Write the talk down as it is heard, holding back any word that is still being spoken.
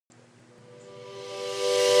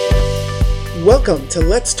Welcome to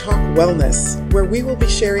Let's Talk Wellness, where we will be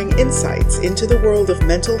sharing insights into the world of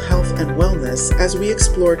mental health and wellness as we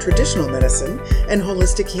explore traditional medicine and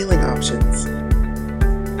holistic healing options.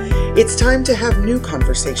 It's time to have new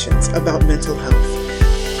conversations about mental health.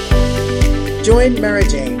 Join Mara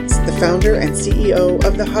James, the founder and CEO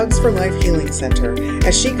of the Hugs for Life Healing Center,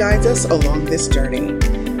 as she guides us along this journey.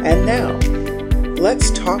 And now,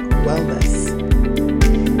 let's talk wellness.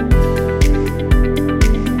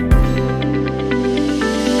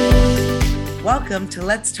 Welcome to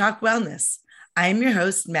Let's Talk Wellness. I'm your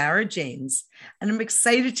host, Mara James, and I'm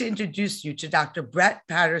excited to introduce you to Dr. Brett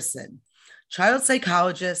Patterson, child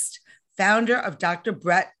psychologist, founder of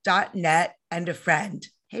drbrett.net, and a friend.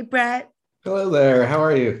 Hey, Brett. Hello there. How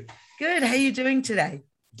are you? Good. How are you doing today?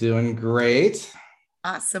 Doing great.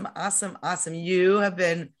 Awesome. You have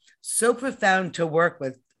been so profound to work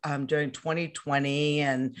with during 2020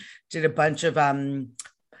 and did a bunch of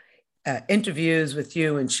interviews with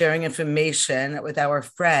you and sharing information with our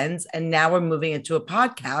friends. And now we're moving into a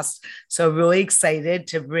podcast. So really excited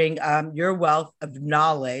to bring your wealth of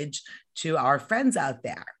knowledge to our friends out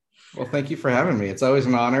there. Well, thank you for having me. It's always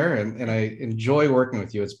an honor, and I enjoy working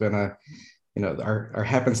with you. It's been our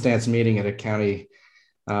happenstance meeting at a county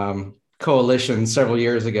coalition several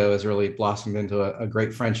years ago has really blossomed into a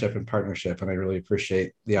great friendship and partnership. And I really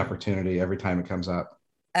appreciate the opportunity every time it comes up.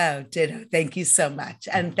 Oh, ditto. Thank you so much.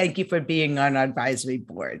 And thank you for being on our advisory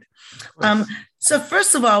board. So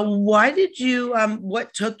first of all, why did you,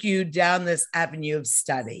 what took you down this avenue of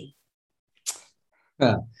study?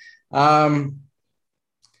 I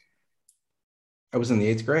was in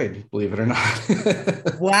the 8th grade, believe it or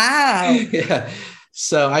not. Wow. Yeah.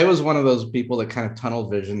 So I was one of those people that kind of tunnel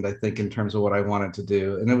visioned, I think, in terms of what I wanted to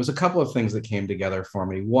do. And it was a couple of things that came together for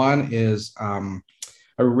me. One is,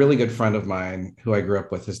 a really good friend of mine who I grew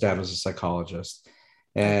up with, his dad was a psychologist,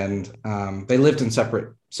 and they lived in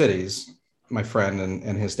separate cities, my friend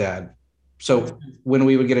and his dad. So when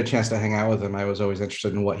we would get a chance to hang out with him, I was always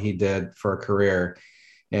interested in what he did for a career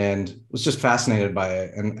and was just fascinated by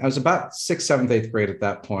it. And I was about 6th, 7th, 8th grade at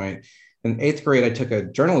that point. In 8th grade, I took a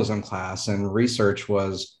journalism class, and research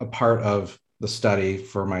was a part of the study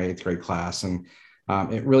for my 8th grade class. And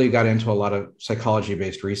it really got into a lot of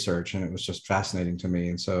psychology-based research, and it was just fascinating to me.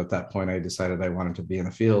 And so at that point, I decided I wanted to be in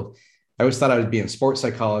the field. I always thought I would be in sports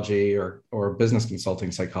psychology or business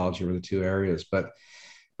consulting psychology were the two areas. But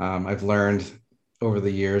I've learned over the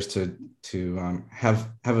years to have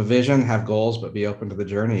a vision, have goals, but be open to the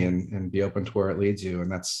journey and be open to where it leads you. And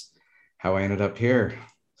that's how I ended up here.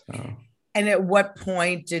 So. And at what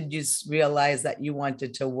point did you realize that you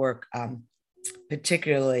wanted to work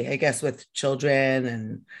particularly, I guess, with children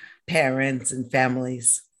and parents and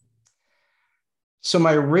families? So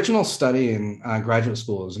my original study in graduate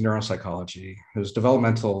school was neuropsychology. It was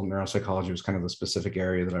developmental neuropsychology was kind of the specific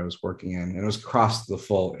area that I was working in. And it was across the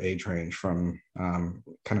full age range from kind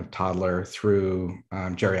of toddler through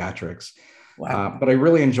geriatrics. Wow. But I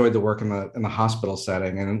really enjoyed the work in the hospital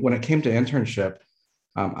setting. And when it came to internship,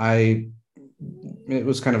 it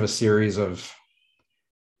was kind of a series of,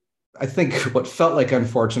 I think, what felt like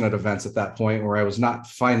unfortunate events at that point, where I was not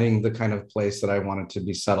finding the kind of place that I wanted to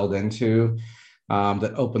be settled into,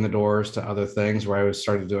 that opened the doors to other things, where I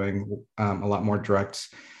started doing a lot more direct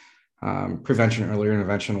prevention, early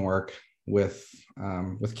intervention work with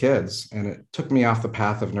kids. And it took me off the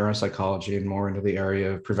path of neuropsychology and more into the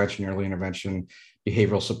area of prevention, early intervention,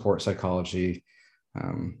 behavioral support psychology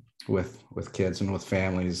with kids and with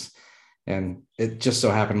families. And it just so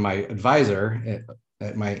happened my advisor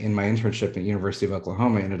in my internship at University of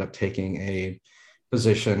Oklahoma ended up taking a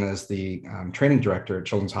position as the training director at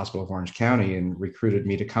Children's Hospital of Orange County and recruited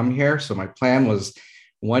me to come here. So my plan was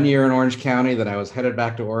 1 year in Orange County, then I was headed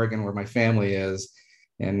back to Oregon where my family is.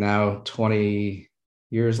 And now 19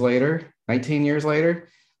 years later,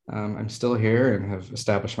 I'm still here and have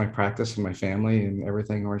established my practice and my family and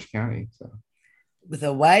everything in Orange County. So. With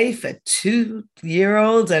a wife, a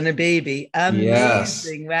 2-year-old, and a baby. Amazing. Yes.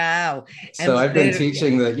 Wow. So I've been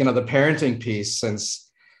teaching the parenting piece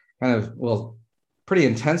since pretty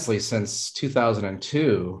intensely since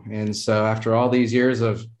 2002. And so after all these years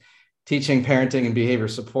of teaching parenting and behavior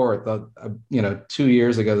support, 2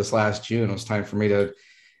 years ago, this last June, it was time for me to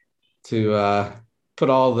put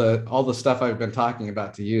all the stuff I've been talking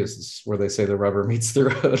about to use. This is where they say the rubber meets the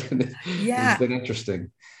road. And yeah. It's been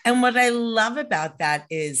interesting. And what I love about that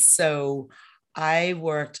is, so I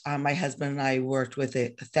worked, my husband and I worked with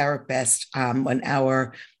a therapist when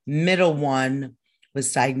our middle one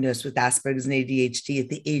was diagnosed with Asperger's and ADHD at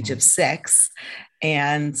the age of 6.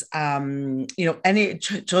 And, any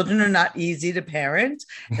children are not easy to parent,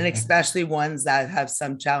 and especially ones that have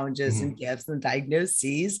some challenges and gifts and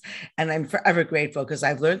diagnoses. And I'm forever grateful because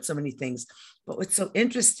I've learned so many things. But what's so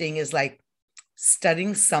interesting is like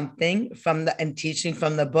studying something from and teaching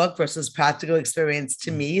from the book versus practical experience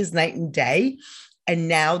to me is night and day. And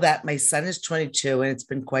now that my son is 22 and it's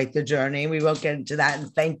been quite the journey, we won't get into that.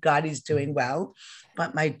 And thank God he's doing well.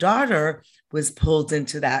 But my daughter was pulled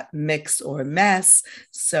into that mix or mess.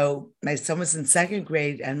 So my son was in 2nd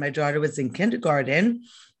grade and my daughter was in kindergarten,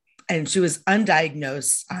 and she was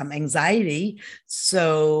undiagnosed anxiety.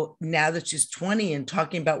 So now that she's 20 and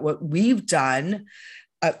talking about what we've done,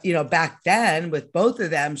 back then with both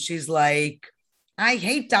of them, she's like, I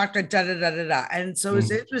hate Dr. Da da da da da. And so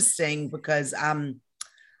it's interesting because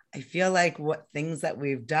I feel like what things that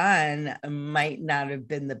we've done might not have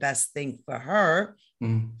been the best thing for her.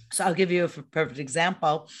 So I'll give you a perfect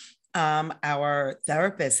example. Our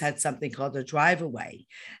therapist had something called a drive away.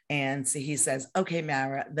 And so he says, okay,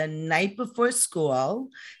 Mara, the night before school,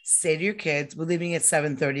 say to your kids, we're leaving at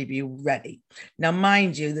 7:30, be ready. Now,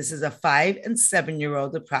 mind you, this is a 5 and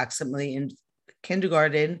 7-year-old approximately in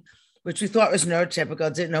kindergarten, which we thought was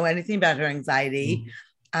neurotypical, didn't know anything about her anxiety.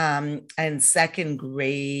 And 2nd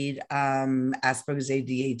grade Asperger's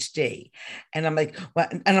ADHD. And I'm like,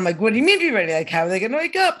 what? And I'm like, what do you mean be ready? Like, how are they going to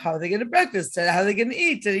wake up? How are they going to breakfast? How are they going to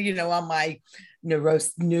eat? On my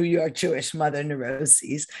New York Jewish mother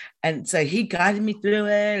neuroses. And so he guided me through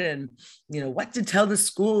it, and what to tell the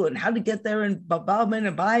school and how to get there and Bobbin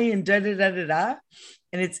and buy and da da da da da.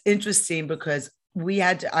 And it's interesting because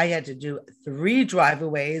I had to do 3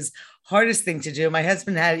 drive-aways. Hardest thing to do. My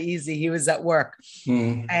husband had it easy. He was at work.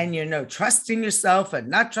 And, trusting yourself and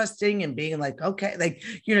not trusting and being like, okay, like,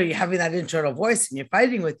 you're having that internal voice and you're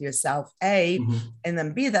fighting with yourself, A, and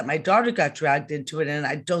then B, that my daughter got dragged into it. And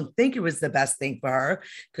I don't think it was the best thing for her,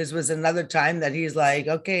 because it was another time that he's like,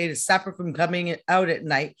 okay, to stop her from coming out at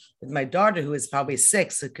night with my daughter, who was probably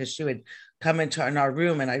 6, because she would come into our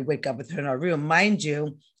room and I'd wake up with her in our room. Mind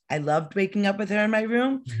you, I loved waking up with her in my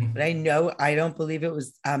room, but I don't believe it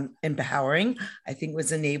was empowering. I think it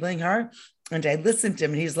was enabling her. And I listened to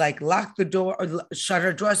him, and he's like, lock the door or shut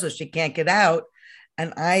her door so she can't get out.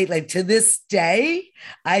 And I, like, to this day,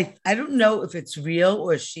 I don't know if it's real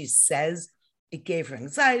or she says it gave her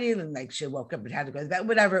anxiety and like she woke up and had to go to bed,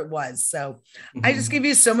 whatever it was. So I just give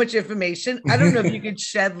you so much information. I don't know if you could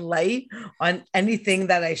shed light on anything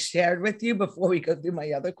that I shared with you before we go through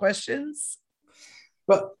my other questions.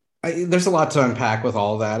 Well, there's a lot to unpack with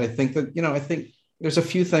all that. I think there's a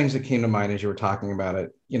few things that came to mind as you were talking about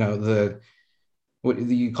it. What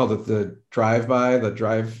you called it, the drive away,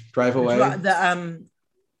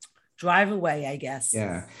 drive away, I guess.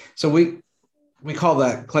 Yeah. So we call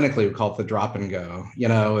that clinically, we call it the drop and go.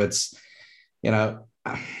 It's, I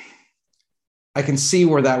can see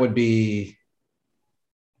where that would be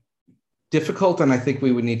difficult. And I think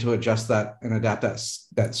we would need to adjust that and adapt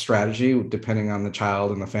that strategy depending on the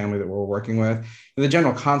child and the family that we're working with. And the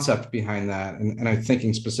general concept behind that, and I'm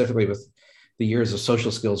thinking specifically with the years of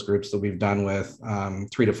social skills groups that we've done with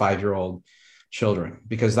 3 to 5-year-old children,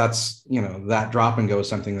 because that's, that drop and go is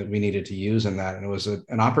something that we needed to use in that. And it was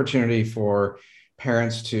an opportunity for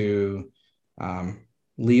parents to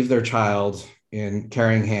leave their child in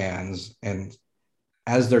caring hands. And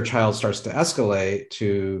as their child starts to escalate,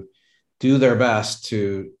 to do their best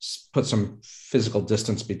to put some physical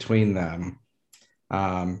distance between them.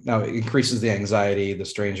 Now it increases the anxiety, the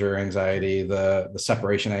stranger anxiety, the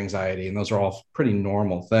separation anxiety, and those are all pretty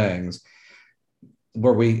normal things.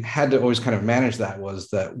 Where we had to always kind of manage that was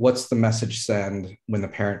that what's the message send when the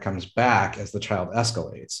parent comes back as the child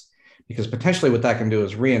escalates? Because potentially what that can do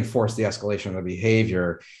is reinforce the escalation of the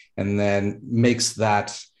behavior, and then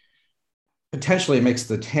potentially makes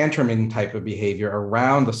the tantruming type of behavior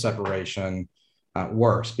around the separation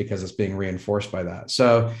worse, because it's being reinforced by that.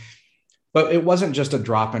 So, but it wasn't just a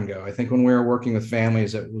drop and go. I think when we were working with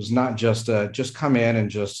families, it was not just come in and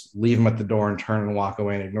just leave them at the door and turn and walk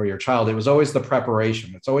away and ignore your child. It was always the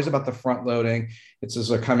preparation. It's always about the front loading. It's as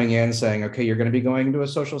they're coming in saying, okay, you're going to be going into a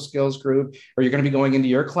social skills group, or you're going to be going into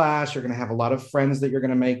your class. You're going to have a lot of friends that you're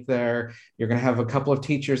going to make there. You're going to have a couple of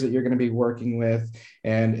teachers that you're going to be working with.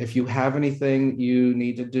 And if you have anything you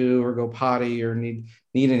need to do or go potty or need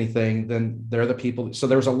anything, then they're the people. So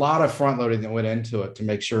there was a lot of front loading that went into it to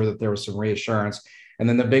make sure that there was some reassurance. And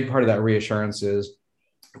then the big part of that reassurance is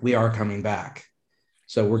we are coming back.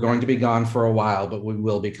 So we're going to be gone for a while, but we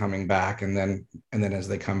will be coming back. And then as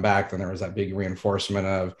they come back, then there was that big reinforcement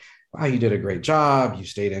of wow, you did a great job. You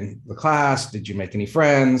stayed in the class. Did you make any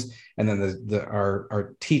friends? And then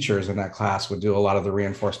our teachers in that class would do a lot of the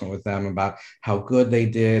reinforcement with them about how good they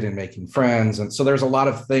did in making friends. And so there's a lot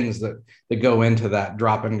of things that go into that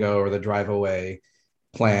drop and go or the drive away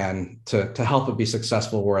plan to help it be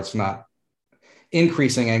successful, where it's not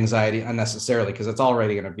increasing anxiety unnecessarily, because it's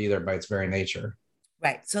already going to be there by its very nature.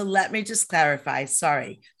 Right. So let me just clarify.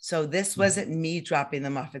 Sorry. So this wasn't me dropping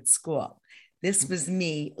them off at school. This was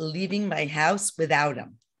me leaving my house without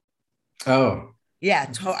them. Oh.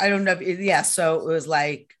 Yeah. I don't know. Yeah. So it was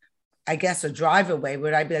like, I guess, a drive away.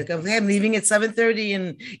 Would I be like, okay, I'm leaving at 7:30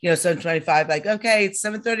 and, 7:25, like, okay, it's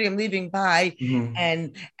 7:30, I'm leaving, bye.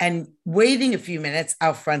 Mm-hmm. And waiting a few minutes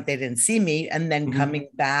out front, they didn't see me, and then coming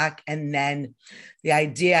back. And then the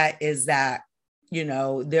idea is that,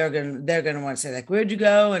 they're gonna want to say, like, where'd you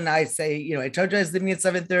go? And I say, I told you I was leaving at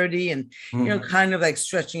 7:30, and kind of like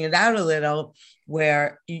stretching it out a little,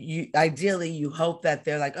 where you ideally you hope that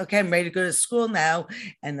they're like, okay, I'm ready to go to school now.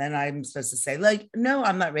 And then I'm supposed to say, like, no,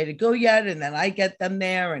 I'm not ready to go yet. And then I get them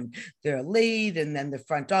there and they're late. And then the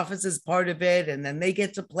front office is part of it. And then they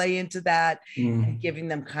get to play into that and giving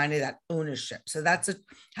them kind of that ownership. So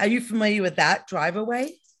are you familiar with that drive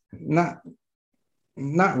away? Not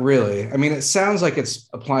really. I mean, it sounds like it's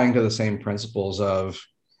applying to the same principles of,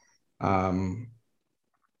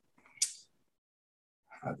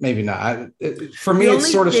 maybe not. For me,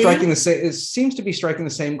 it's sort of striking the same. It seems to be striking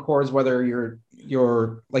the same chords, whether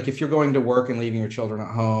you're like, if you're going to work and leaving your children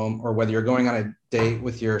at home, or whether you're going on a date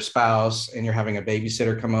with your spouse and you're having a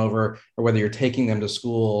babysitter come over, or whether you're taking them to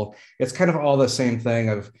school. It's kind of all the same thing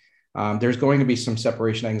of, there's going to be some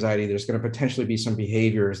separation anxiety. There's going to potentially be some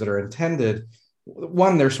behaviors that are intended.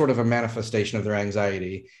 One, they're sort of a manifestation of their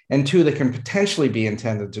anxiety, and two, they can potentially be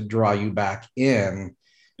intended to draw you back in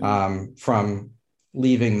from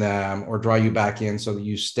leaving them, or draw you back in so that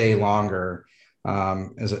you stay longer,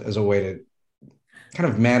 as a way to kind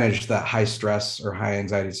of manage that high stress or high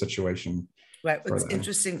anxiety situation. Right. What's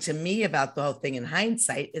interesting to me about the whole thing in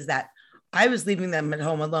hindsight is that I was leaving them at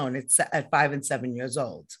home alone. It's at 5 and 7 years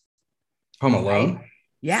old. Home alone? Right?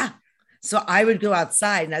 Yeah. So I would go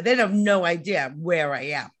outside. Now, they have no idea where I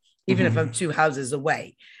am, even if I'm 2 houses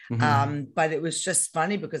away. But it was just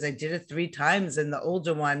funny because I did it 3 times. And the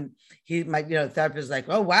older one, my therapist was like,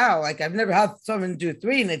 oh, wow, like I've never had someone do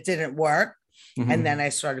 3 and it didn't work. And then I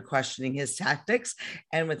started questioning his tactics.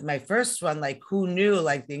 And with my first one, like, who knew,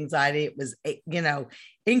 like, the anxiety, it was,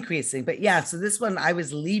 increasing. But yeah, so this one, I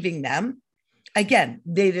was leaving them. Again,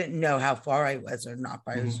 they didn't know how far I was or not,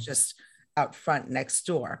 but I was just out front next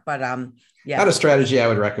door. But yeah, not a strategy I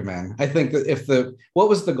would recommend. I think that what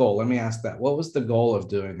was the goal? Let me ask that. What was the goal of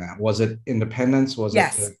doing that? Was it independence?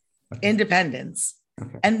 Yes, independence.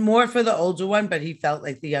 Okay. And more for the older one, but he felt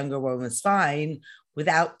like the younger one was fine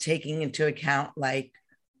without taking into account, like,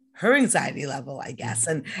 her anxiety level, I guess.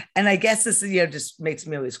 And I guess this just makes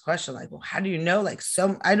me always question, like, well, how do you know? Like,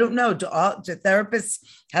 I don't know. Do therapists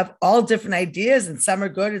have all different ideas, and some are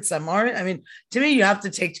good and some aren't? I mean, to me, you have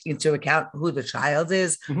to take into account who the child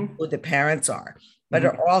is, who the parents are. But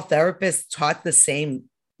are all therapists taught the same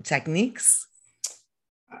techniques?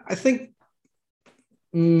 I think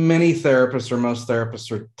many therapists, or most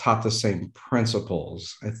therapists, are taught the same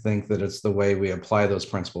principles. I think that it's the way we apply those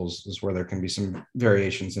principles is where there can be some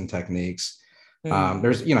variations in techniques.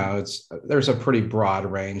 There's a pretty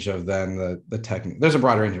broad range of the technique. There's a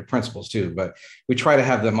broad range of principles too, but we try to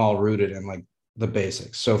have them all rooted in, like, the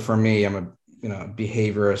basics. So for me, I'm a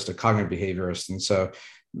behaviorist, a cognitive behaviorist, and so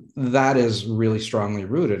that is really strongly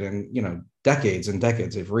rooted in decades and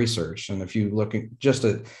decades of research. And if you look at just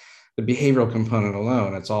at the behavioral component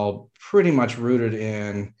alone, it's all pretty much rooted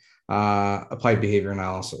in applied behavior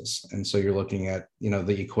analysis. And so you're looking at,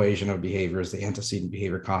 the equation of behaviors, the antecedent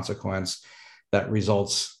behavior consequence that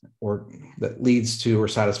results or that leads to or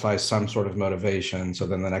satisfies some sort of motivation. So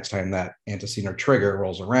then the next time that antecedent or trigger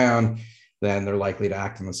rolls around, then they're likely to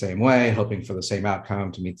act in the same way, hoping for the same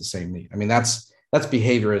outcome to meet the same need. I mean, that's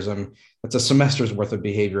behaviorism. That's a semester's worth of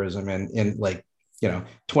behaviorism in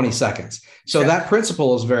 20 seconds. So that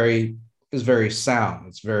principle is very sound.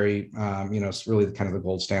 It's very, it's really kind of the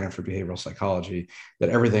gold standard for behavioral psychology, that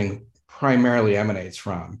everything primarily emanates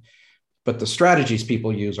from. But the strategies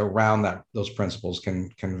people use around those principles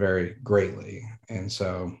can vary greatly. And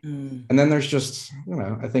so, and then there's just,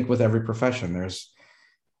 I think with every profession, there's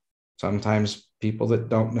sometimes people that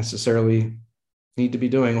don't necessarily need to be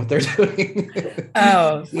doing what they're doing.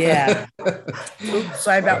 Oh, yeah. Oops,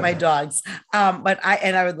 sorry about my dogs. But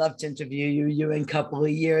I would love to interview you in a couple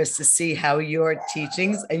of years to see how your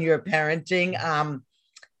teachings and your parenting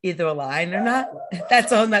either align or not.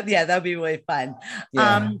 That's all. Not, yeah, that'd be really fun.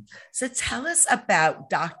 Yeah. So tell us about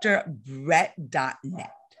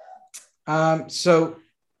drbrett.net. So,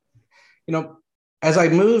 as I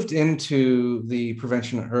moved into the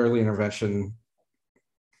prevention, early intervention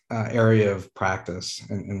area of practice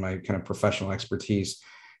and my kind of professional expertise,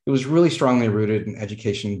 it was really strongly rooted in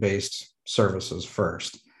education-based services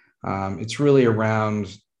first. It's really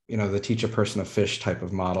around, the teach a person to fish type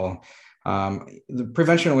of model. The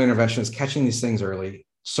prevention early intervention is catching these things early,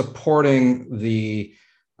 supporting the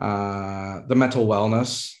mental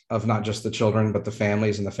wellness of not just the children, but the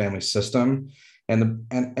families and the family system. And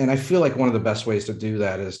I feel like one of the best ways to do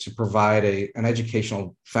that is to provide an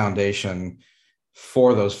educational foundation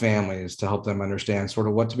for those families to help them understand sort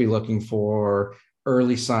of what to be looking for,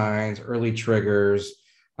 early signs, early triggers,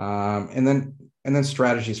 and then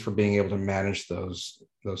strategies for being able to manage those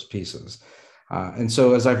pieces. And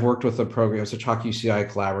so as I've worked with a program, it's a Chalk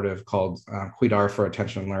UCI collaborative called QUIDAR for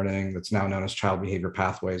Attention and Learning, that's now known as Child Behavior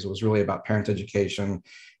Pathways. It was really about parent education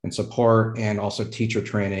and support, and also teacher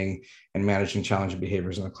training and managing challenging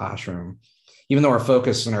behaviors in the classroom. Even though our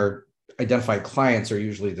focus and our identified clients are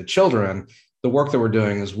usually the children, the work that we're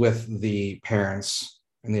doing is with the parents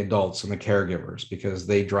and the adults and the caregivers, because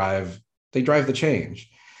they drive the change.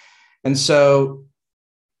 And so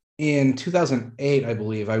in 2008, I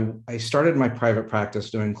believe, I started my private practice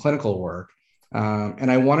doing clinical work.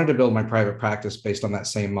 And I wanted to build my private practice based on that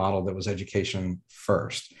same model that was education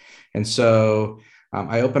first. And so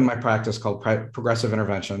I opened my practice called Progressive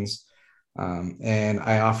Interventions. And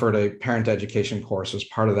I offered a parent education course as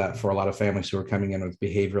part of that for a lot of families who were coming in with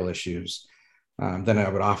behavioral issues. Then I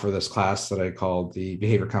would offer this class that I called the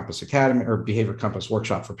Behavior Compass Academy, or Behavior Compass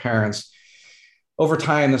Workshop for Parents. Over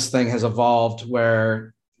time, this thing has evolved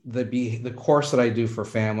where the course that I do for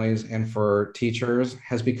families and for teachers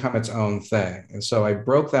has become its own thing. And so I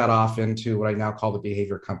broke that off into what I now call the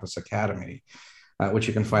Behavior Compass Academy, which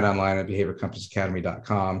you can find online at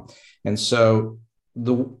behaviorcompassacademy.com. And so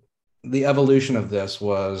the evolution of this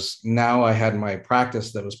was, now I had my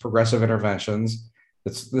practice that was progressive interventions.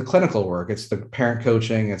 It's the clinical work, it's the parent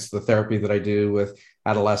coaching, it's the therapy that I do with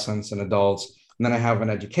adolescents and adults. And then I have an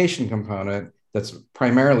education component that's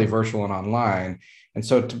primarily virtual and online. And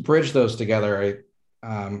so to bridge those together,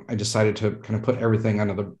 I decided to kind of put everything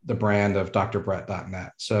under the brand of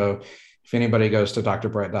drbrett.net. So if anybody goes to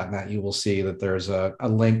drbrett.net, you will see that there's a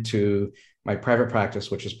link to my private practice,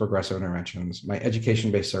 which is Progressive Interventions, my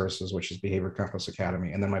education-based services, which is Behavior Compass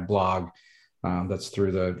Academy, and then my blog that's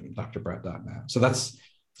through the drbrett.net. So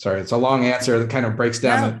it's a long answer that kind of breaks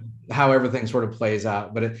down how everything sort of plays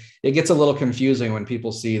out, but it gets a little confusing when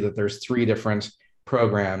people see that there's 3 different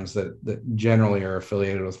programs that generally are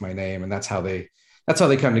affiliated with my name, and that's how they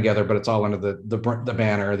come together, but it's all under the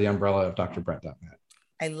banner, the umbrella of drbrett.net.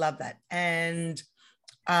 I love that. And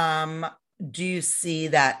do you see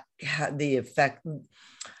that the effect,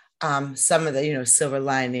 some of the silver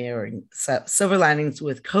linings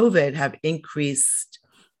with COVID have increased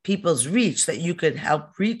people's reach, that you could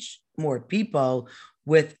help reach more people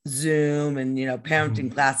with Zoom and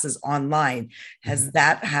parenting classes online? Has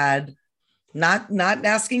that had, not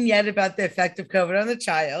asking yet about the effect of COVID on the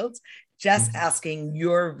child, just asking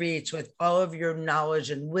your reach with all of your knowledge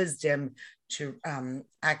and wisdom to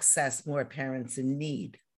access more parents in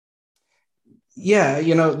need? Yeah,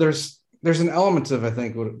 there's an element of, I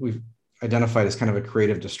think, what we've identified as kind of a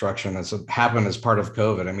creative destruction that's happened as part of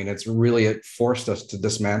COVID. I mean, it forced us to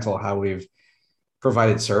dismantle how we've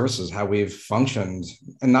provided services, how we've functioned,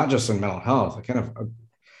 and not just in mental health, kind of,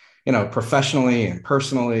 professionally and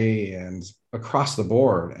personally and across the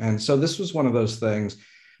board. And so this was one of those things.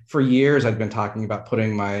 For years, I'd been talking about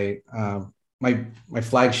putting my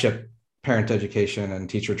flagship parent education and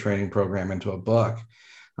teacher training program into a book.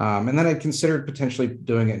 And then I considered potentially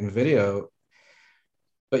doing it in video.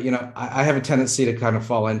 But, I have a tendency to kind of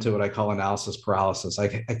fall into what I call analysis paralysis.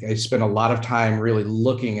 I spend a lot of time really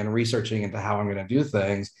looking and researching into how I'm going to do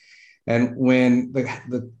things. And when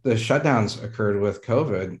the shutdowns occurred with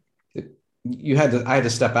COVID, I had to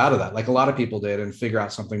step out of that, like a lot of people did, and figure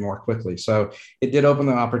out something more quickly. So it did open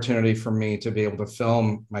the opportunity for me to be able to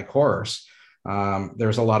film my course.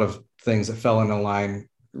 There's a lot of things that fell into line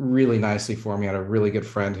really nicely for me. I had a really good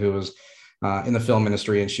friend who was in the film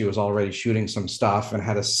industry, and she was already shooting some stuff and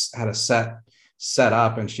had a set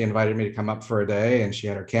up, and she invited me to come up for a day, and she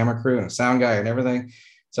had her camera crew and a sound guy and everything.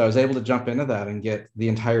 So I was able to jump into that and get the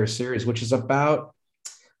entire series, which is about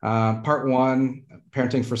part 1,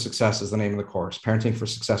 Parenting for Success is the name of the course. Parenting for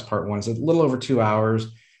Success part 1 is a little over 2 hours,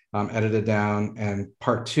 edited down, and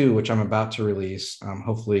part 2, which I'm about to release,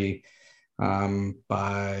 hopefully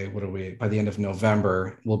By the end of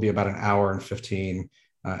November, we'll be about an hour and 15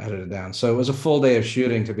 edited down. So it was a full day of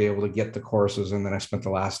shooting to be able to get the courses. And then I spent the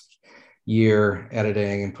last year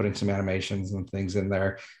editing and putting some animations and things in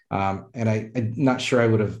there. And I'm not sure I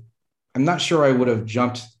would have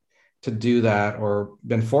jumped to do that or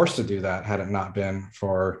been forced to do that had it not been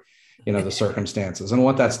for, the circumstances. And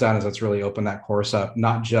what that's done is it's really opened that course up,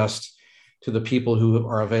 not just to the people who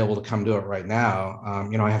are available to come do it right now.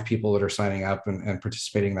 I have people that are signing up and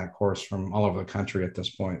participating in that course from all over the country at this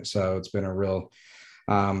point. So it's been a real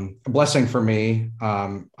blessing for me,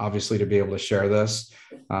 obviously, to be able to share this,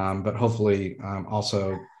 but hopefully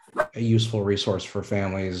also a useful resource for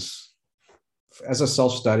families as a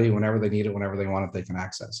self-study. Whenever they need it, whenever they want it, they can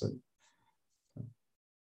access it.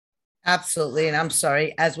 Absolutely. And I'm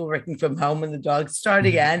sorry, as we're working from home and the dogs start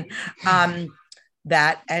again,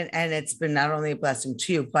 that and it's been not only a blessing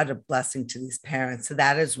to you, but a blessing to these parents. So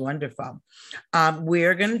that is wonderful.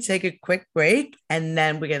 We're going to take a quick break, and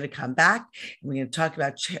then we're going to come back and we're going to talk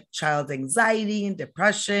about child anxiety and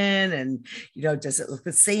depression. And, does it look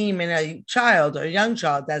the same in a child or a young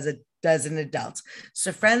child as it does an adult?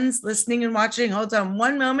 So friends listening and watching, hold on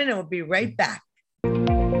one moment and we'll be right back.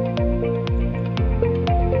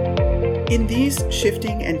 In these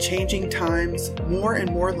shifting and changing times, more and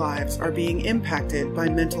more lives are being impacted by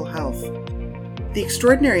mental health. The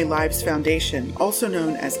Extraordinary Lives Foundation, also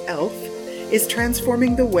known as ELF, is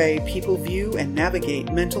transforming the way people view and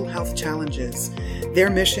navigate mental health challenges. Their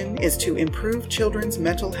mission is to improve children's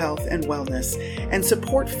mental health and wellness and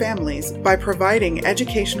support families by providing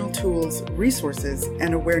educational tools, resources,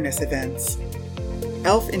 and awareness events.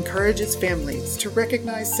 ELF encourages families to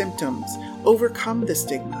recognize symptoms, overcome the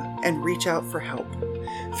stigma, and reach out for help.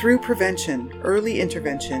 Through prevention, early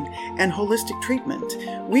intervention, and holistic treatment,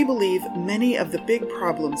 we believe many of the big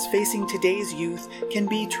problems facing today's youth can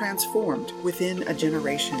be transformed within a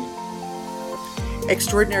generation.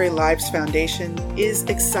 Extraordinary Lives Foundation is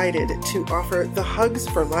excited to offer the Hugs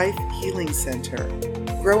for Life Healing Center,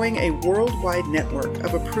 growing a worldwide network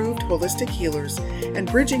of approved holistic healers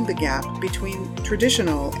and bridging the gap between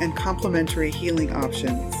traditional and complementary healing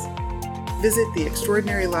options. Visit the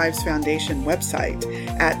Extraordinary Lives Foundation website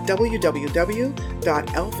at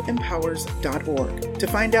www.elfempowers.org to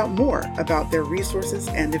find out more about their resources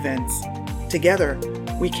and events. Together,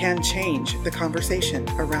 we can change the conversation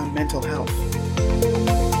around mental health.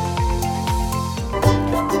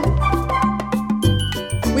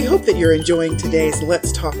 We hope that you're enjoying today's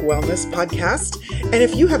Let's Talk Wellness podcast. And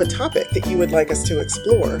if you have a topic that you would like us to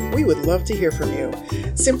explore, we would love to hear from you.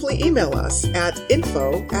 Simply email us at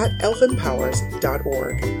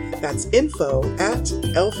info@elfempowers.org. That's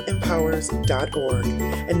info@elfempowers.org.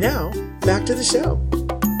 And now, back to the show.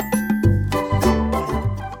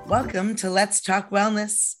 Welcome to Let's Talk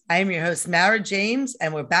Wellness. I am your host, Mara James,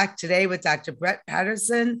 and we're back today with Dr. Brett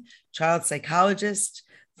Patterson, child psychologist,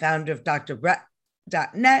 founder of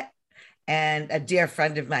drbrett.net, and a dear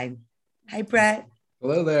friend of mine. Hi, Brett.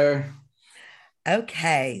 Hello there.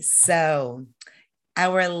 Okay, so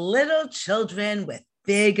our little children with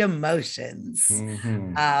big emotions.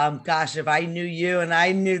 Mm-hmm. Gosh, if I knew you and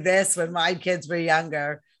I knew this when my kids were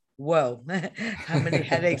younger, whoa, how many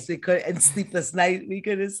headaches we could and sleepless nights we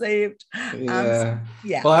could have saved. Yeah.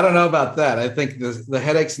 Yeah. Well, I don't know about that. I think the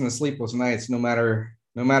headaches and the sleepless nights, no matter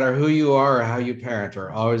who you are or how you parent, are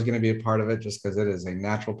always going to be a part of it, just because it is a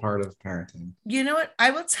natural part of parenting. You know what? I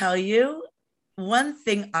will tell you, one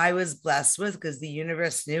thing I was blessed with, because the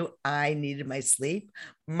universe knew I needed my sleep.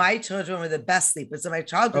 My children were the best sleepers. So my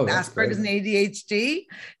child with Asperger's and ADHD,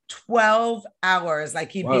 12 hours,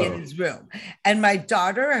 like he'd be in his room. And my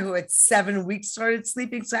daughter, who at 7 weeks started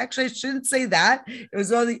sleeping. So actually, I shouldn't say that. It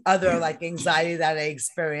was all the other like anxiety that I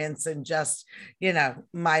experienced and just,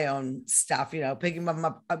 my own stuff, picking them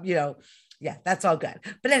up, yeah, that's all good.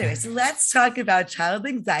 But anyway, so let's talk about child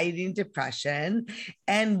anxiety and depression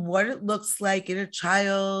and what it looks like in a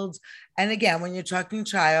child. And again, when you're talking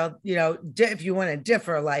child, if you want to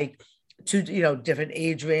differ, like to, different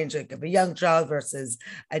age range, like of a young child versus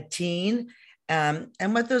a teen, and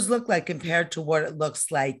what those look like compared to what it looks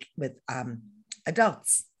like with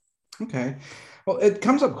adults. Okay. Well, it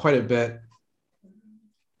comes up quite a bit.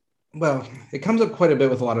 Well, it comes up quite a bit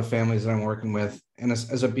with a lot of families that I'm working with. And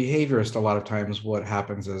as a behaviorist, a lot of times what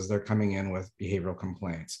happens is they're coming in with behavioral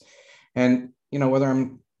complaints. And, whether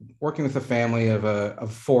I'm working with a family of a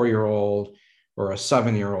 4-year-old or a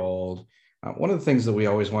 7-year-old, one of the things that we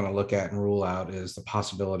always want to look at and rule out is the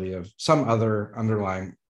possibility of some other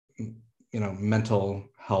underlying, mental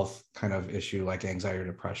health kind of issue like anxiety or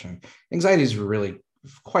depression. Anxiety is really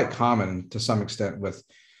quite common to some extent with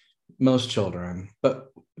most children,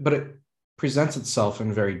 but it presents itself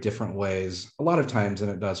in very different ways a lot of times than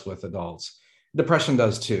it does with adults. Depression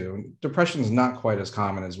does too. Depression is not quite as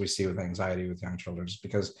common as we see with anxiety with young children, just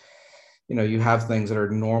because you have things that are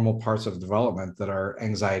normal parts of development that are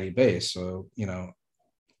anxiety based. So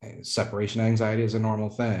separation anxiety is a normal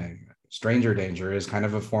thing. Stranger danger is kind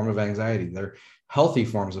of a form of anxiety. They're healthy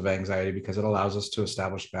forms of anxiety because it allows us to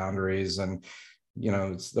establish boundaries, and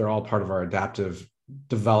they're all part of our adaptive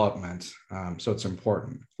development. So it's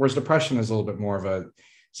important. Whereas depression is a little bit more of a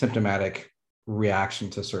symptomatic reaction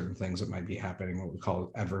to certain things that might be happening, what we call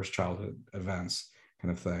adverse childhood events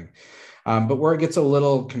kind of thing. But where it gets a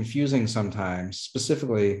little confusing sometimes,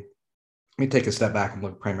 specifically, let me take a step back and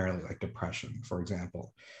look primarily like depression, for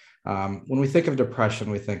example. When we think of depression,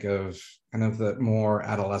 we think of kind of the more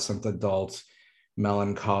adolescent adult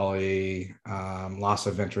melancholy, loss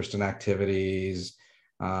of interest in activities,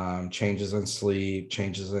 changes in sleep,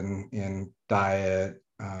 changes in diet,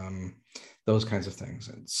 those kinds of things.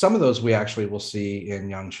 And some of those we actually will see in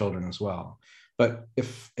young children as well. But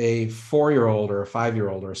if a 4-year-old or a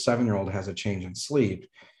 5-year-old or a 7-year-old has a change in sleep,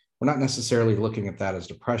 we're not necessarily looking at that as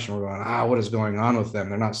depression. We're going, what is going on with them?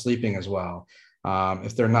 They're not sleeping as well.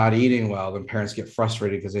 If they're not eating well, then parents get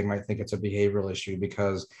frustrated because they might think it's a behavioral issue,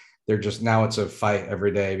 because now it's a fight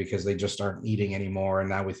every day because they just aren't eating anymore. And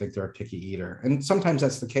now we think they're a picky eater. And sometimes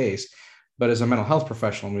that's the case. But as a mental health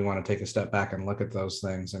professional, we want to take a step back and look at those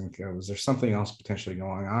things and go, is there something else potentially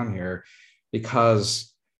going on here?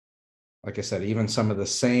 Because, like I said, even some of the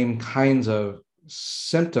same kinds of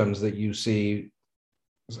symptoms that you see,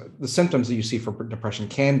 the symptoms that you see for depression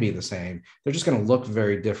can be the same. They're just going to look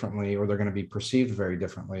very differently, or they're going to be perceived very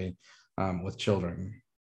differently with children.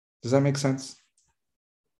 Does that make sense?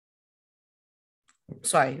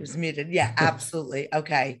 Sorry, it was muted. Yeah, absolutely.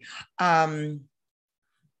 Okay.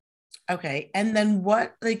 Okay. And then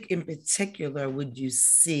what, like in particular, would you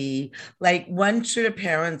see, like when should a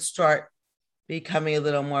parent start becoming a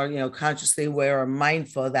little more, consciously aware or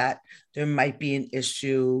mindful that there might be an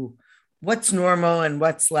issue? What's normal and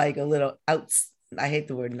what's like a little I hate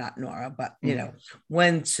the word not normal, but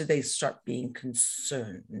when should they start being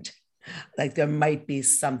concerned? Like there might be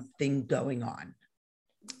something going on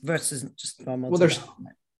versus just normal. Well, there's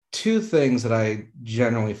two things that I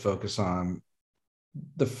generally focus on.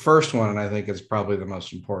 The first one, and I think is probably the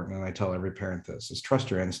most important, and I tell every parent this, is trust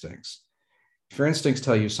your instincts. If your instincts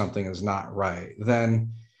tell you something is not right,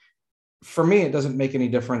 then for me, it doesn't make any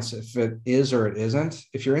difference if it is or it isn't.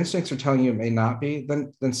 If your instincts are telling you it may not be,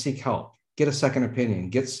 then seek help. Get a second opinion.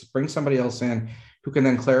 Bring somebody else in who can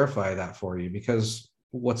then clarify that for you, because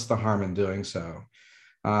what's the harm in doing so?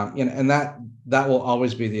 And that will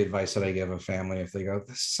always be the advice that I give a family if they go,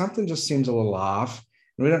 something just seems a little off,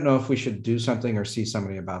 and we don't know if we should do something or see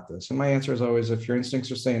somebody about this. And my answer is always, if your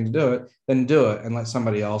instincts are saying to do it, then do it, and let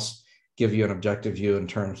somebody else give you an objective view in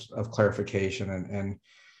terms of clarification.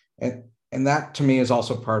 And that to me is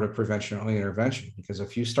also part of prevention early intervention, because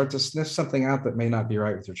if you start to sniff something out that may not be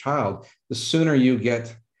right with your child, the sooner you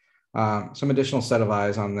get some additional set of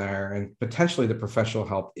eyes on there and potentially the professional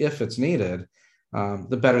help if it's needed,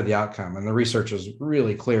 the better the outcome. And the research is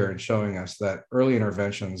really clear in showing us that early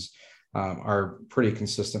interventions are pretty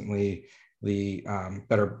consistently the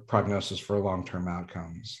better prognosis for long-term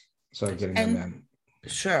outcomes. So getting them in.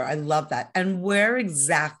 Sure. I love that. And where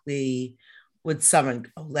exactly would someone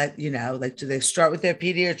go? Like, do they start with their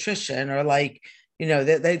pediatrician, or like,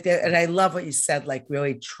 and I love what you said, like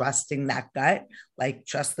really trusting that gut, like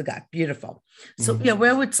trust the gut. Beautiful. So Mm-hmm.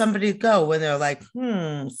 where would somebody go when they're like,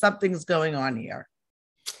 something's going on here?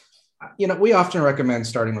 We often recommend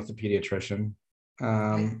starting with the pediatrician.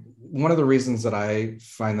 One of the reasons that I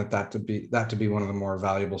find that to be one of the more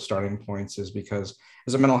valuable starting points is because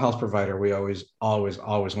as a mental health provider, we always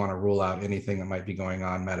want to rule out anything that might be going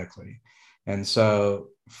on medically. And so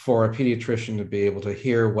for a pediatrician to be able to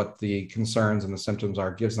hear what the concerns and the symptoms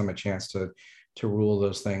are gives them a chance to rule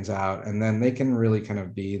those things out. And then they can really kind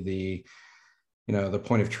of be the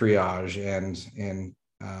point of triage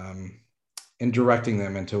and directing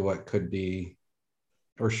them into what could be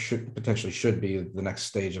or should be the next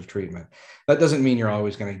stage of treatment. That doesn't mean you're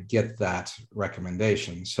always going to get that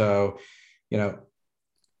recommendation. So,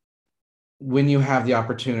 when you have the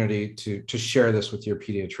opportunity to share this with your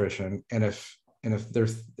pediatrician, and if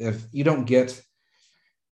you don't get,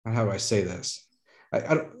 how do I say this?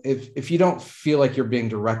 If you don't feel like you're being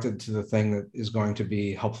directed to the thing that is going to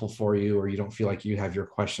be helpful for you, or you don't feel like you have your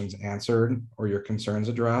questions answered or your concerns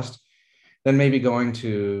addressed, then maybe going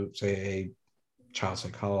to, say, a child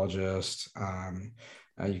psychologist.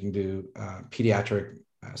 You can do pediatric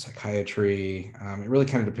psychiatry. It really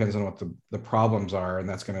kind of depends on what the problems are, and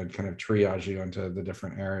that's going to kind of triage you into the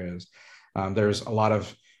different areas. There's a lot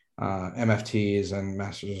of MFTs and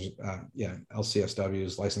masters,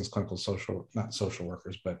 LCSWs, licensed clinical social, not social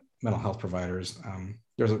workers, but mental health providers.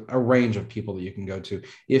 There's a range of people that you can go to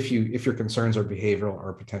if your concerns are behavioral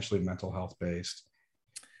or potentially mental health based.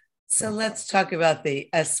 So let's talk about the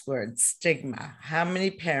S word, stigma. How many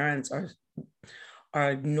parents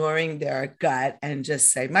are ignoring their gut and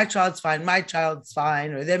just say, my child's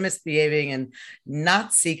fine, or they're misbehaving, and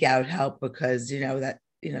not seek out help because,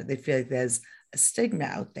 they feel like there's a stigma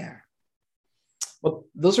out there? Well,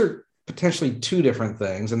 those are potentially two different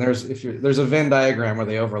things. And there's a Venn diagram where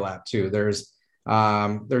they overlap too. There's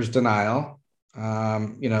denial.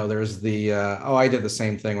 There's the, I did the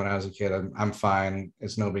same thing when I was a kid. I'm fine.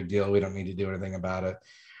 It's no big deal. We don't need to do anything about it.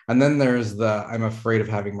 And then there's the, I'm afraid of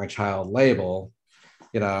having my child label,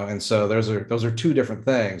 and so those are two different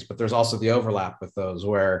things, but there's also the overlap with those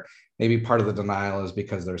where maybe part of the denial is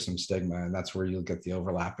because there's some stigma, and that's where you'll get the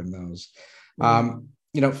overlap in those.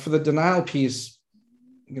 For the denial piece,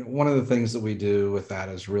 one of the things that we do with that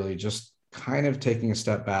is really just kind of taking a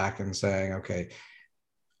step back and saying, okay,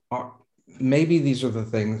 maybe these are the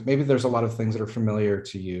things, maybe there's a lot of things that are familiar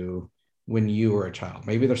to you when you were a child.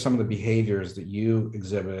 Maybe there's some of the behaviors that you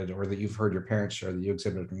exhibited or that you've heard your parents share that you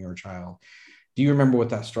exhibited when you were a child. Do you remember what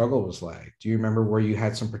that struggle was like? Do you remember where you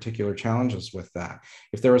had some particular challenges with that?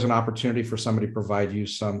 If there was an opportunity for somebody to provide you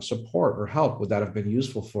some support or help, would that have been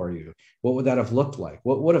useful for you? What would that have looked like?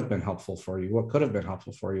 What would have been helpful for you? What could have been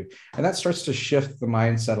helpful for you? And that starts to shift the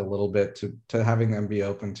mindset a little bit to having them be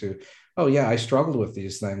open to, oh yeah, I struggled with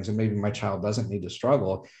these things and maybe my child doesn't need to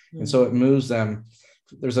struggle. And so it moves them.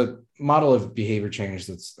 There's a model of behavior change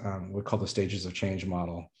that's we call the stages of change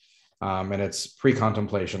model. And it's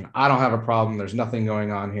pre-contemplation. I don't have a problem. There's nothing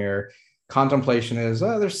going on here. Contemplation is,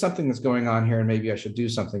 there's something that's going on here and maybe I should do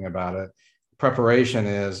something about it. Preparation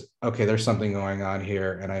is, okay, there's something going on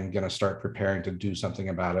here and I'm going to start preparing to do something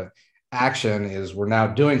about it. Action is, we're now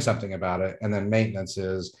doing something about it. And then maintenance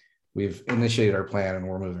is, we've initiated our plan and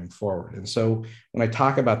we're moving forward. And so when I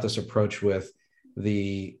talk about this approach with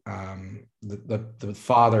the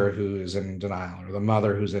father who is in denial, or the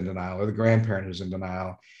mother who's in denial, or the grandparent who's in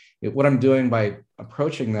denial, what I'm doing by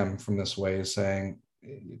approaching them from this way is saying,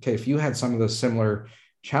 okay, if you had some of the similar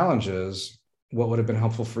challenges, what would have been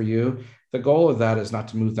helpful for you? The goal of that is not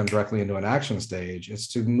to move them directly into an action stage. It's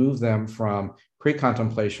to move them from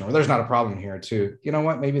pre-contemplation, or there's not a problem here, to, you know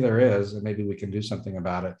what, maybe there is, and maybe we can do something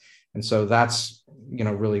about it. And so that's,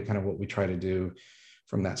 really kind of what we try to do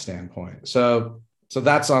from that standpoint. So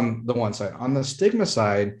that's on the one side. On the stigma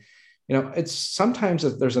side, it's sometimes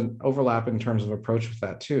that there's an overlap in terms of approach with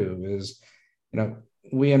that too, is,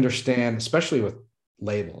 we understand, especially with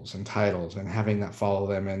labels and titles and having that follow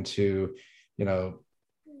them into,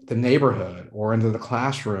 the neighborhood or into the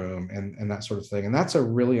classroom and that sort of thing. And that's a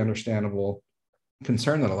really understandable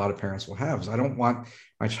concern that a lot of parents will have, is I don't want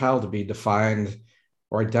my child to be defined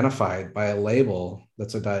or identified by a label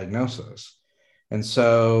that's a diagnosis. And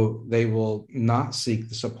so they will not seek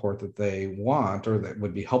the support that they want or that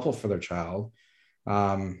would be helpful for their child.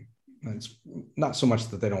 It's not so much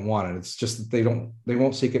that they don't want it. It's just that they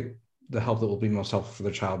won't seek it, the help that will be most helpful for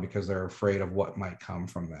their child, because they're afraid of what might come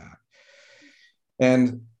from that.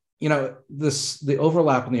 And, the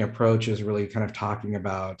overlap in the approach is really kind of talking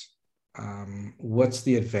about what's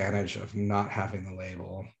the advantage of not having the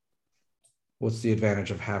label? What's the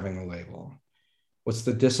advantage of having the label? What's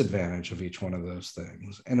the disadvantage of each one of those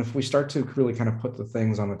things? And if we start to really kind of put the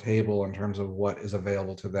things on the table in terms of what is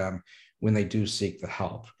available to them when they do seek the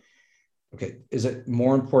help. Okay, is it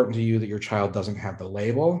more important to you that your child doesn't have the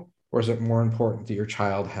label, or is it more important that your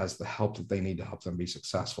child has the help that they need to help them be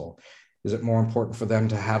successful? Is it more important for them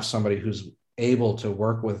to have somebody who's able to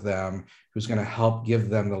work with them, who's going to help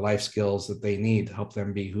give them the life skills that they need to help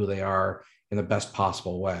them be who they are in the best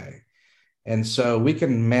possible way? And so we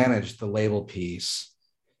can manage the label piece,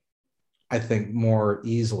 I think, more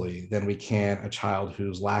easily than we can a child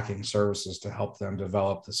who's lacking services to help them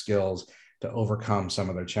develop the skills to overcome some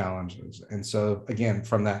of their challenges. And so again,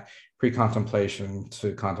 from that pre-contemplation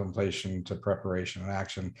to contemplation to preparation and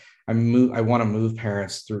action, I want to move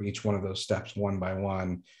parents through each one of those steps one by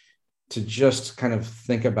one to just kind of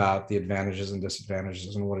think about the advantages and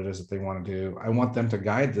disadvantages and what it is that they want to do. I want them to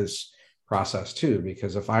guide this process too,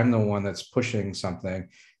 because if I'm the one that's pushing something,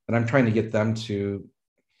 then I'm trying to get them to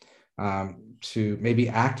maybe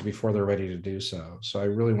act before they're ready to do so. So I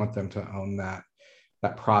really want them to own that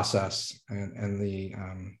process and the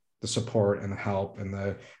support and the help and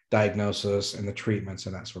the diagnosis and the treatments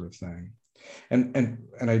and that sort of thing. And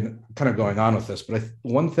I kind of going on with this, but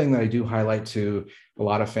one thing that I do highlight to a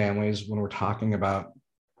lot of families when we're talking about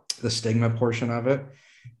the stigma portion of it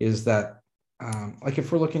is that like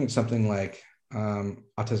if we're looking at something like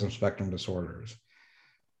autism spectrum disorders,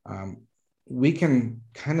 we can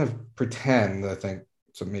kind of pretend, I think,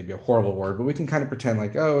 so maybe a horrible word, but we can kind of pretend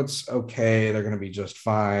like, oh, it's okay, they're going to be just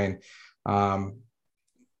fine. But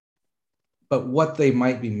what they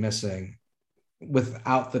might be missing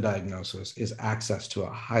without the diagnosis is access to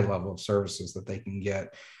a high level of services that they can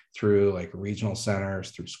get through like regional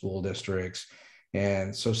centers, through school districts.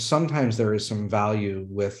 And so sometimes there is some value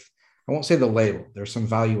with, I won't say the label, there's some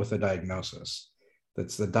value with the diagnosis.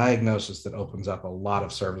 That's the diagnosis that opens up a lot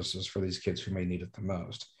of services for these kids who may need it the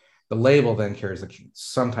most. The label then carries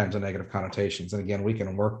sometimes a negative connotations. And again, we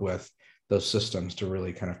can work with those systems to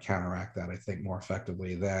really kind of counteract that, I think, more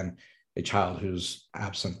effectively than a child who's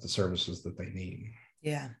absent the services that they need.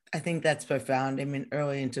 Yeah, I think that's profound. I mean,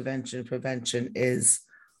 early intervention prevention is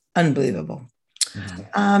unbelievable.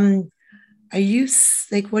 Mm-hmm. Are you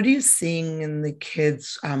like, what are you seeing in the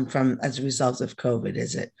kids from as a result of COVID?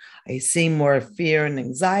 Are you seeing more fear and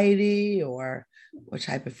anxiety, or what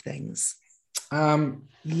type of things?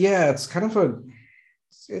 Yeah, it's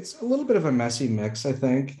a little bit of a messy mix, I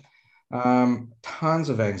think. Tons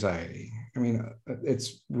of anxiety. I mean,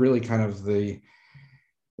 it's really kind of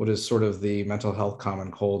what is sort of the mental health common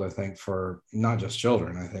cold, I think, for not just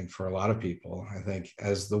children, I think for a lot of people. I think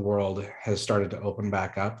as the world has started to open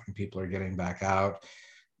back up and people are getting back out,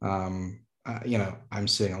 I'm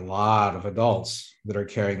seeing a lot of adults that are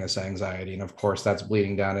carrying this anxiety. And of course, that's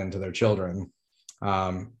bleeding down into their children.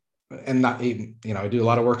 And not even, I do a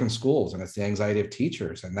lot of work in schools, and it's the anxiety of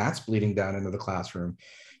teachers, and that's bleeding down into the classroom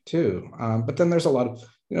too. But then there's a lot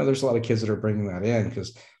of kids that are bringing that in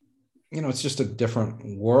because, it's just a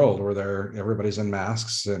different world where everybody's in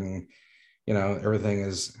masks, and, everything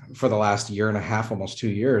is, for the last year and a half, almost 2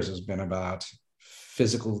 years, has been about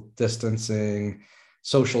physical distancing,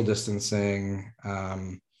 social distancing,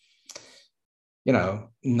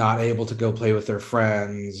 not able to go play with their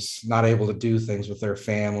friends, not able to do things with their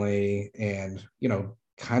family, and,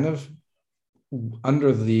 kind of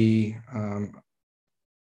under the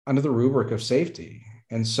rubric of safety.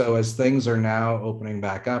 And so as things are now opening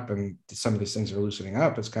back up and some of these things are loosening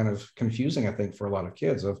up, it's kind of confusing, I think, for a lot of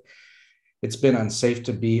kids. It's been unsafe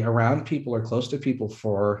to be around people or close to people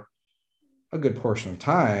for a good portion of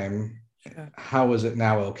time. Sure. How is it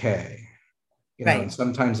now okay? Right. And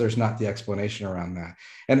sometimes there's not the explanation around that.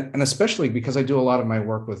 And especially because I do a lot of my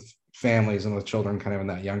work with families and with children kind of in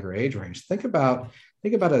that younger age range. Think about a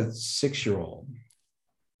 6-year-old.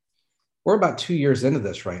 We're about 2 years into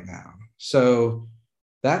this right now. So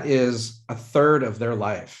that is a third of their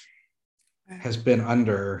life has been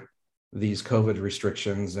under these COVID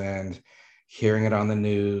restrictions, and hearing it on the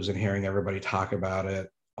news and hearing everybody talk about it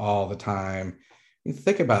all the time. You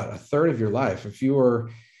think about a third of your life. If you were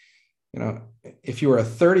a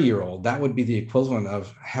 30-year-old, that would be the equivalent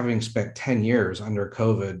of having spent 10 years under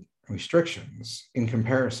COVID restrictions in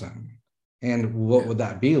comparison. And what would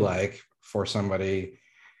that be like for somebody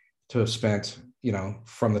to have spent,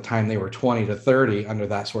 from the time they were 20 to 30 under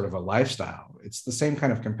that sort of a lifestyle? It's the same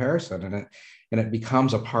kind of comparison, and it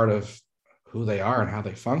becomes a part of who they are and how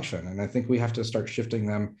they function. And I think we have to start shifting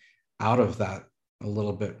them out of that a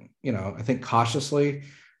little bit, I think cautiously,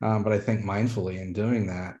 but I think mindfully in doing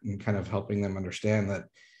that, and kind of helping them understand that,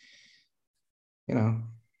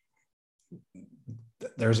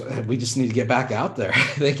 we just need to get back out there. I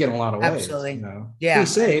think in a lot of ways. Absolutely. Yeah. Be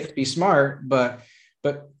safe, be smart, but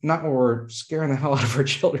not when we're scaring the hell out of our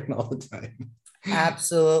children all the time.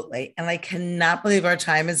 Absolutely. And I cannot believe our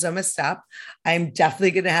time is almost up. I'm definitely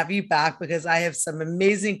going to have you back because I have some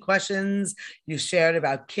amazing questions you shared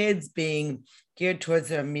about kids being geared towards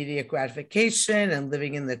their immediate gratification and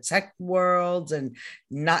living in the tech world and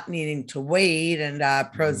not needing to wait, and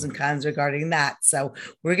pros and cons regarding that. So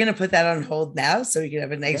we're going to put that on hold now so we can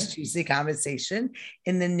have a nice, juicy conversation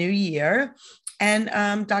in the new year.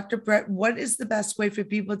 And Dr. Brett, what is the best way for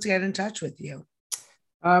people to get in touch with you?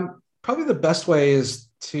 Probably the best way is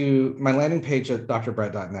to my landing page at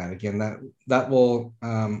drbrett.net. Again, that will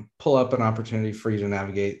pull up an opportunity for you to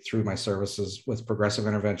navigate through my services with Progressive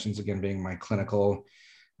Interventions, again, being my clinical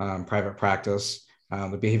private practice,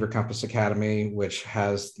 the Behavior Compass Academy, which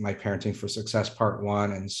has my Parenting for Success Part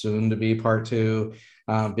 1 and soon to be Part 2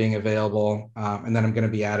 being available. And then I'm going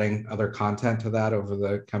to be adding other content to that over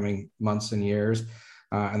the coming months and years.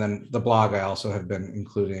 And then the blog, I also have been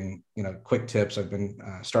including, quick tips. I've been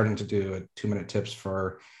starting to do 2-minute tips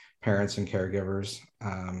for parents and caregivers,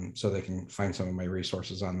 so they can find some of my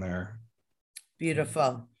resources on there.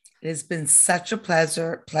 Beautiful. It has been such a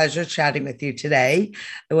pleasure chatting with you today.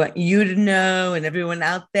 I want you to know, and everyone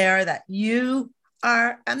out there, that you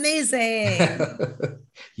are amazing.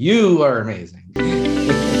 You are amazing.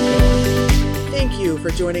 Thank you for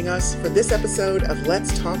joining us for this episode of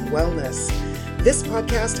Let's Talk Wellness. This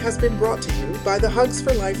podcast has been brought to you by the Hugs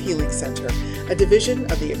for Life Healing Center, a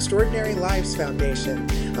division of the Extraordinary Lives Foundation,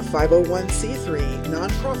 a 501c3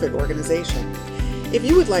 nonprofit organization. If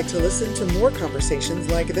you would like to listen to more conversations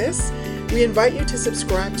like this, we invite you to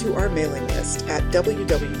subscribe to our mailing list at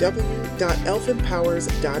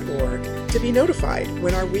www.elfempowers.org to be notified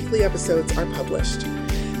when our weekly episodes are published.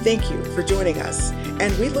 Thank you for joining us,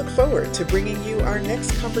 and we look forward to bringing you our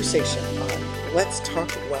next conversation on Let's Talk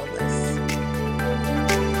Wellness.